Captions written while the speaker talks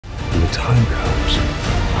time comes,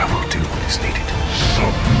 I will do what is needed.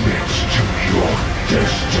 Submit to your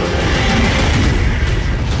destiny.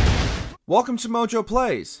 Welcome to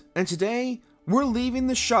MojoPlays, and today we're leaving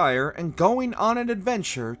the Shire and going on an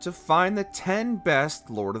adventure to find the 10 best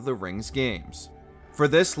Lord of the Rings games. For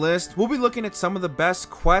this list, we'll be looking at some of the best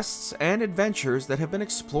quests and adventures that have been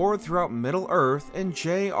explored throughout Middle Earth and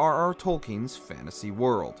J.R.R. Tolkien's fantasy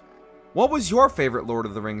world. What was your favorite Lord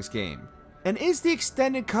of the Rings game? And is the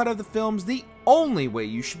extended cut of the films the only way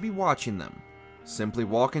you should be watching them? Simply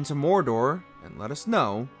walk into Mordor and let us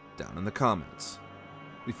know down in the comments.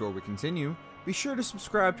 Before we continue, be sure to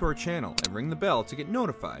subscribe to our channel and ring the bell to get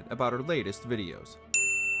notified about our latest videos.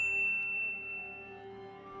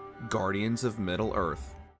 Guardians of Middle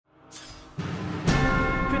Earth.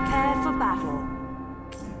 Prepare for battle.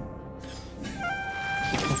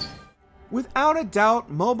 Without a doubt,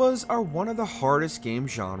 MOBAs are one of the hardest game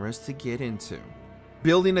genres to get into.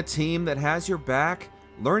 Building a team that has your back,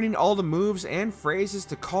 learning all the moves and phrases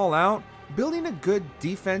to call out, building a good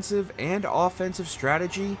defensive and offensive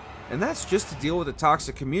strategy, and that's just to deal with the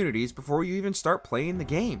toxic communities before you even start playing the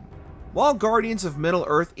game. While Guardians of Middle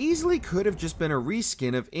Earth easily could have just been a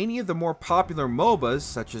reskin of any of the more popular MOBAs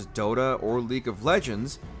such as Dota or League of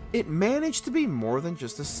Legends, it managed to be more than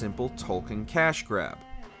just a simple Tolkien cash grab.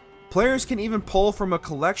 Players can even pull from a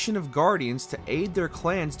collection of Guardians to aid their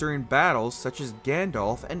clans during battles such as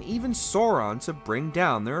Gandalf and even Sauron to bring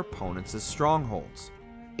down their opponents' strongholds.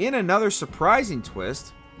 In another surprising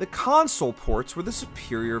twist, the console ports were the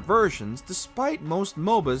superior versions, despite most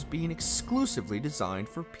MOBAs being exclusively designed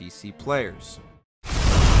for PC players.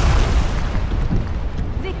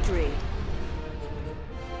 Victory.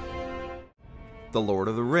 The Lord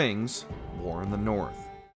of the Rings, War in the North.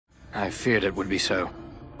 I feared it would be so.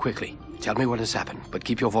 Quickly, tell me what has happened, but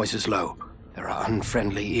keep your voices low. There are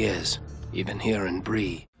unfriendly ears, even here in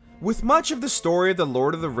Bree. With much of the story of the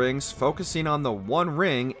Lord of the Rings focusing on the One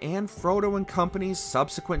Ring and Frodo and company's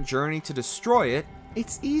subsequent journey to destroy it,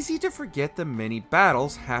 it's easy to forget the many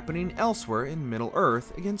battles happening elsewhere in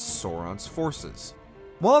Middle-earth against Sauron's forces.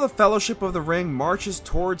 While the Fellowship of the Ring marches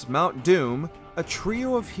towards Mount Doom, a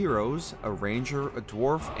trio of heroes, a ranger, a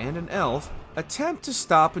dwarf, and an elf, attempt to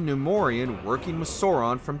stop a Numorian working with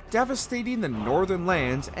Sauron from devastating the northern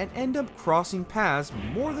lands and end up crossing paths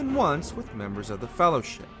more than once with members of the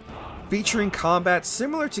Fellowship. Featuring combat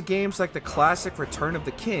similar to games like the classic Return of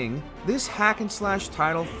the King, this hack-and-slash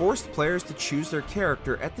title forced players to choose their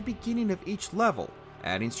character at the beginning of each level,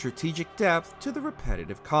 adding strategic depth to the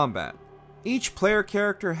repetitive combat. Each player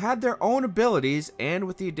character had their own abilities, and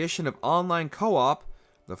with the addition of online co-op,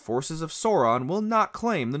 the forces of Sauron will not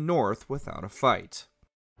claim the North without a fight.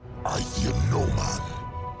 I fear no man,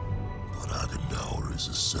 but Agandaur is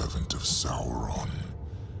a servant of Sauron,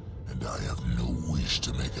 and I have no wish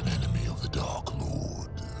to make an enemy of the Dark Lord.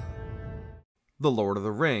 The Lord of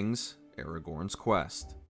the Rings, Aragorn's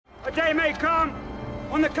Quest. A day may come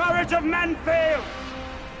when the courage of men fails,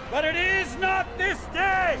 but it is not this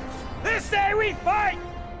day! This day we fight!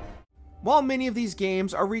 While many of these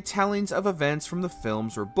games are retellings of events from the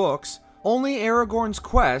films or books, only Aragorn's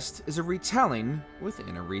Quest is a retelling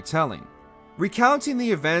within a retelling. Recounting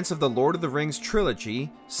the events of the Lord of the Rings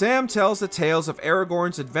trilogy, Sam tells the tales of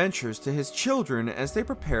Aragorn's adventures to his children as they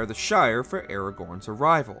prepare the Shire for Aragorn's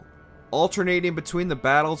arrival. Alternating between the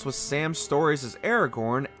battles with Sam's stories as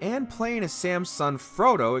Aragorn and playing as Sam's son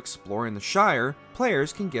Frodo exploring the Shire,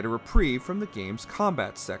 players can get a reprieve from the game's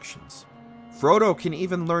combat sections. Frodo can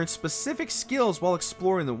even learn specific skills while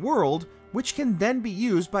exploring the world, which can then be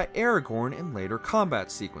used by Aragorn in later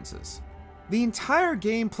combat sequences. The entire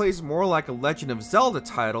game plays more like a Legend of Zelda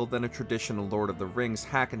title than a traditional Lord of the Rings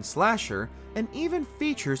hack and slasher, and even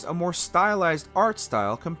features a more stylized art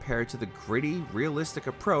style compared to the gritty, realistic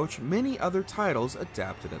approach many other titles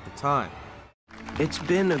adapted at the time. It's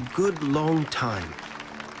been a good long time.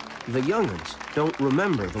 The young'uns don't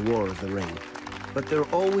remember the War of the Ring, but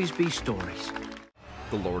there'll always be stories.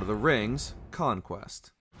 The Lord of the Rings,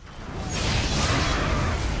 Conquest.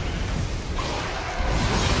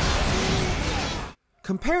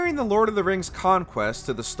 Comparing the Lord of the Rings Conquest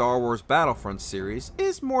to the Star Wars Battlefront series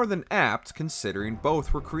is more than apt, considering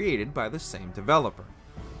both were created by the same developer.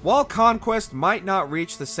 While Conquest might not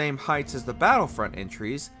reach the same heights as the Battlefront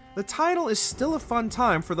entries, the title is still a fun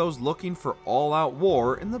time for those looking for all-out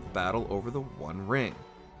war in the battle over the One Ring.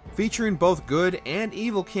 Featuring both good and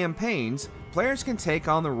evil campaigns, players can take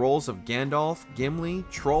on the roles of Gandalf, Gimli,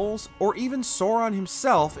 trolls, or even Sauron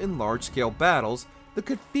himself in large-scale battles that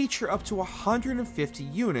could feature up to 150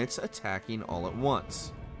 units attacking all at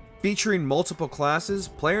once. Featuring multiple classes,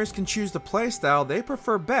 players can choose the playstyle they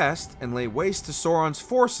prefer best and lay waste to Sauron's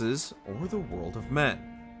forces or the world of men.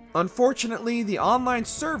 Unfortunately, the online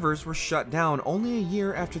servers were shut down only a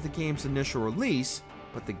year after the game's initial release,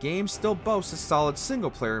 but the game still boasts a solid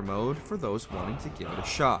single-player mode for those wanting to give it a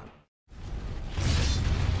shot.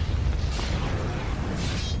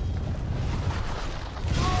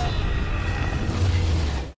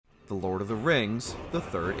 The Lord of the Rings: The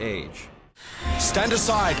Third Age. Stand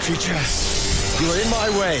aside, creature. You are in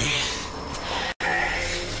my way.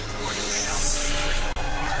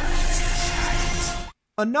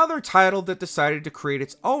 Another title that decided to create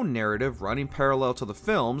its own narrative running parallel to the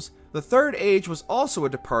films, The Third Age was also a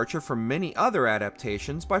departure from many other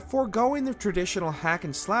adaptations by foregoing the traditional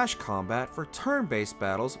hack-and-slash combat for turn-based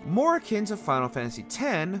battles more akin to Final Fantasy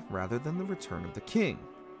X rather than The Return of the King.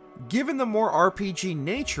 Given the more RPG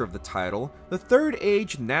nature of the title, The Third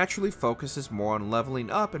Age naturally focuses more on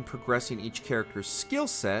leveling up and progressing each character's skill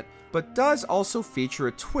set, but does also feature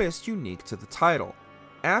a twist unique to the title.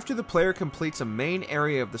 After the player completes a main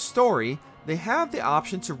area of the story, they have the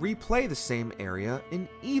option to replay the same area in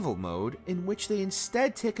Evil Mode, in which they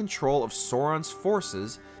instead take control of Sauron's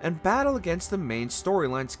forces and battle against the main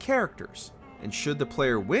storyline's characters. And should the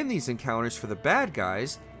player win these encounters for the bad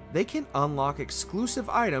guys, they can unlock exclusive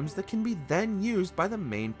items that can be then used by the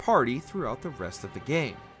main party throughout the rest of the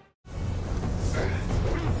game.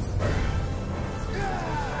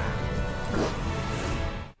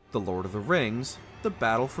 The Lord of the Rings: The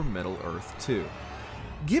Battle for Middle Earth 2.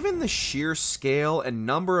 Given the sheer scale and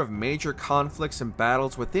number of major conflicts and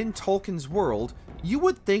battles within Tolkien's world, you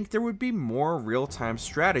would think there would be more real-time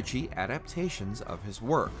strategy adaptations of his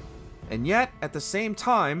work. And yet, at the same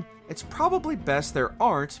time, it's probably best there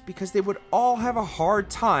aren't, because they would all have a hard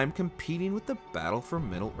time competing with the Battle for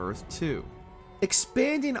Middle Earth 2.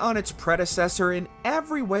 Expanding on its predecessor in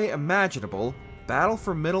every way imaginable, Battle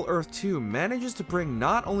for Middle Earth 2 manages to bring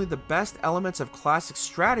not only the best elements of classic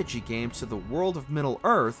strategy games to the world of Middle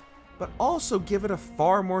Earth, but also give it a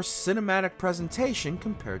far more cinematic presentation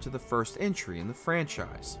compared to the first entry in the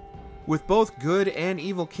franchise. With both good and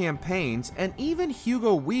evil campaigns, and even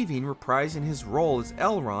Hugo Weaving reprising his role as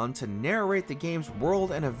Elrond to narrate the game's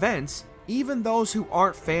world and events, even those who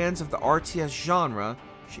aren't fans of the RTS genre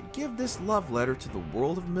should give this love letter to the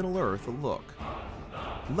world of Middle Earth a look.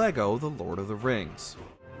 LEGO The Lord of the Rings.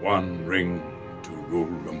 One ring to rule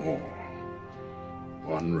them all.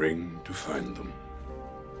 One ring to find them.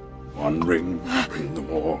 One ring to bring them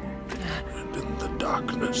all. And in the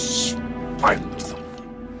darkness, find them.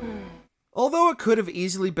 Although it could have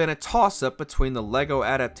easily been a toss-up between the LEGO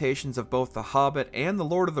adaptations of both The Hobbit and The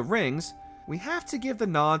Lord of the Rings, we have to give the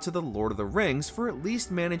nod to The Lord of the Rings for at least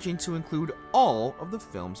managing to include all of the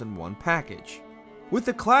films in one package. With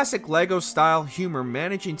the classic LEGO-style humor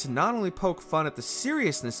managing to not only poke fun at the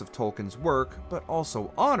seriousness of Tolkien's work, but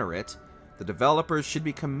also honor it, the developers should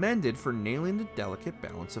be commended for nailing the delicate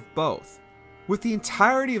balance of both. With the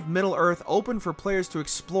entirety of Middle-earth open for players to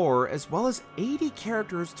explore, as well as 80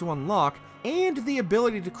 characters to unlock, and the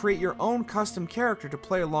ability to create your own custom character to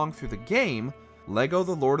play along through the game, LEGO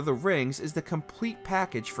The Lord of the Rings is the complete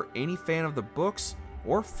package for any fan of the books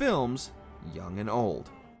or films, young and old.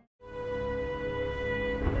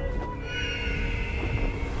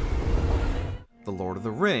 The Lord of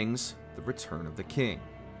the Rings: The Return of the King.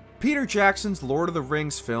 Peter Jackson's Lord of the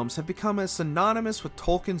Rings films have become as synonymous with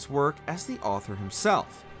Tolkien's work as the author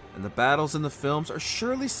himself, and the battles in the films are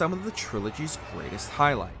surely some of the trilogy's greatest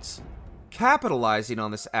highlights. Capitalizing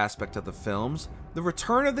on this aspect of the films, The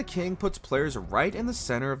Return of the King puts players right in the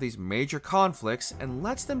center of these major conflicts and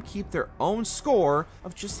lets them keep their own score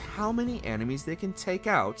of just how many enemies they can take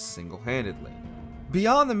out single-handedly.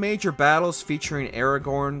 Beyond the major battles featuring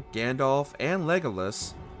Aragorn, Gandalf, and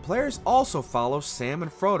Legolas, players also follow Sam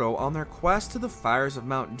and Frodo on their quest to the fires of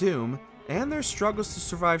Mount Doom, and their struggles to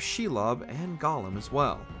survive Shelob and Gollum as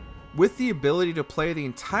well. With the ability to play the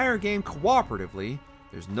entire game cooperatively,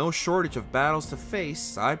 there's no shortage of battles to face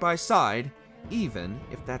side by side, even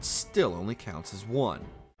if that still only counts as one.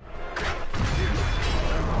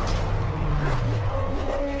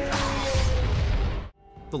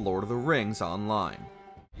 The Lord of the Rings Online.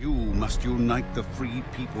 You must unite the free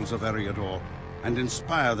peoples of Eriador and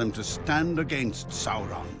inspire them to stand against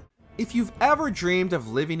Sauron. If you've ever dreamed of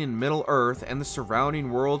living in Middle-earth and the surrounding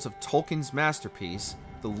worlds of Tolkien's masterpiece,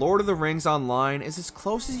 The Lord of the Rings Online is as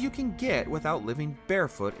close as you can get without living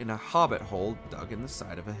barefoot in a hobbit hole dug in the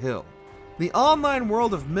side of a hill. The online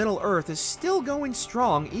world of Middle-earth is still going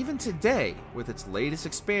strong even today, with its latest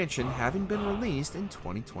expansion having been released in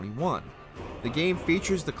 2021. The game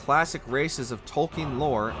features the classic races of Tolkien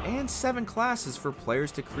lore and 7 classes for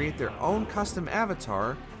players to create their own custom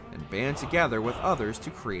avatar and band together with others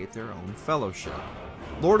to create their own fellowship.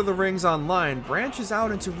 Lord of the Rings Online branches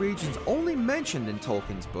out into regions only mentioned in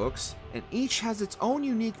Tolkien's books, and each has its own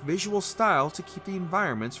unique visual style to keep the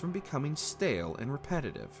environments from becoming stale and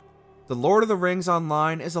repetitive. The Lord of the Rings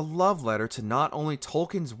Online is a love letter to not only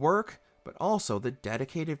Tolkien's work, but also the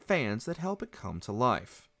dedicated fans that help it come to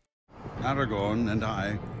life. Aragorn and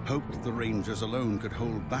I hoped the Rangers alone could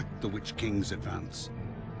hold back the Witch King's advance,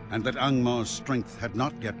 and that Angmar's strength had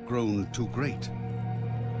not yet grown too great.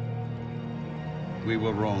 We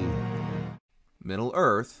were wrong. Middle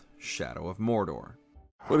Earth, Shadow of Mordor.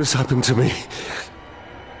 What has happened to me?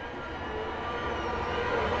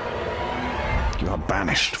 You are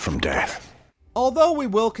banished from death. Although we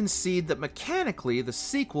will concede that mechanically the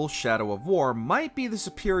sequel, Shadow of War, might be the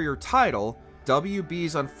superior title,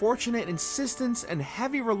 WB's unfortunate insistence and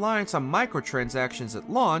heavy reliance on microtransactions at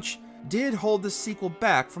launch did hold the sequel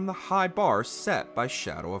back from the high bar set by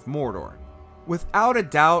Shadow of Mordor. Without a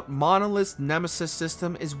doubt, Monolith's Nemesis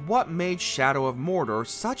system is what made Shadow of Mordor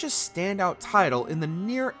such a standout title in the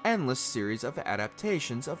near-endless series of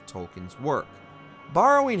adaptations of Tolkien's work.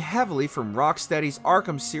 Borrowing heavily from Rocksteady's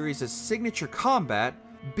Arkham series' signature combat,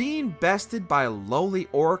 being bested by a lowly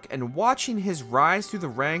orc and watching his rise through the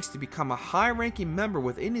ranks to become a high-ranking member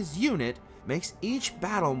within his unit makes each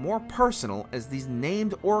battle more personal, as these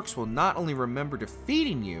named orcs will not only remember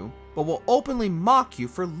defeating you, but will openly mock you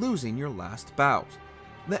for losing your last bout.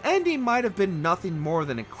 The ending might have been nothing more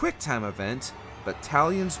than a quick-time event, but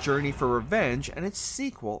Talion's journey for revenge and its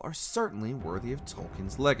sequel are certainly worthy of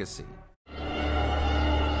Tolkien's legacy.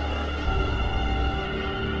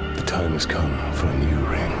 The time has come for a new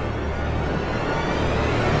ring.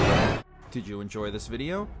 Did you enjoy this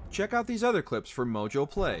video? Check out these other clips from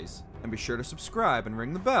MojoPlays, and be sure to subscribe and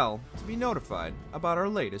ring the bell to be notified about our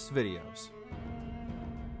latest videos.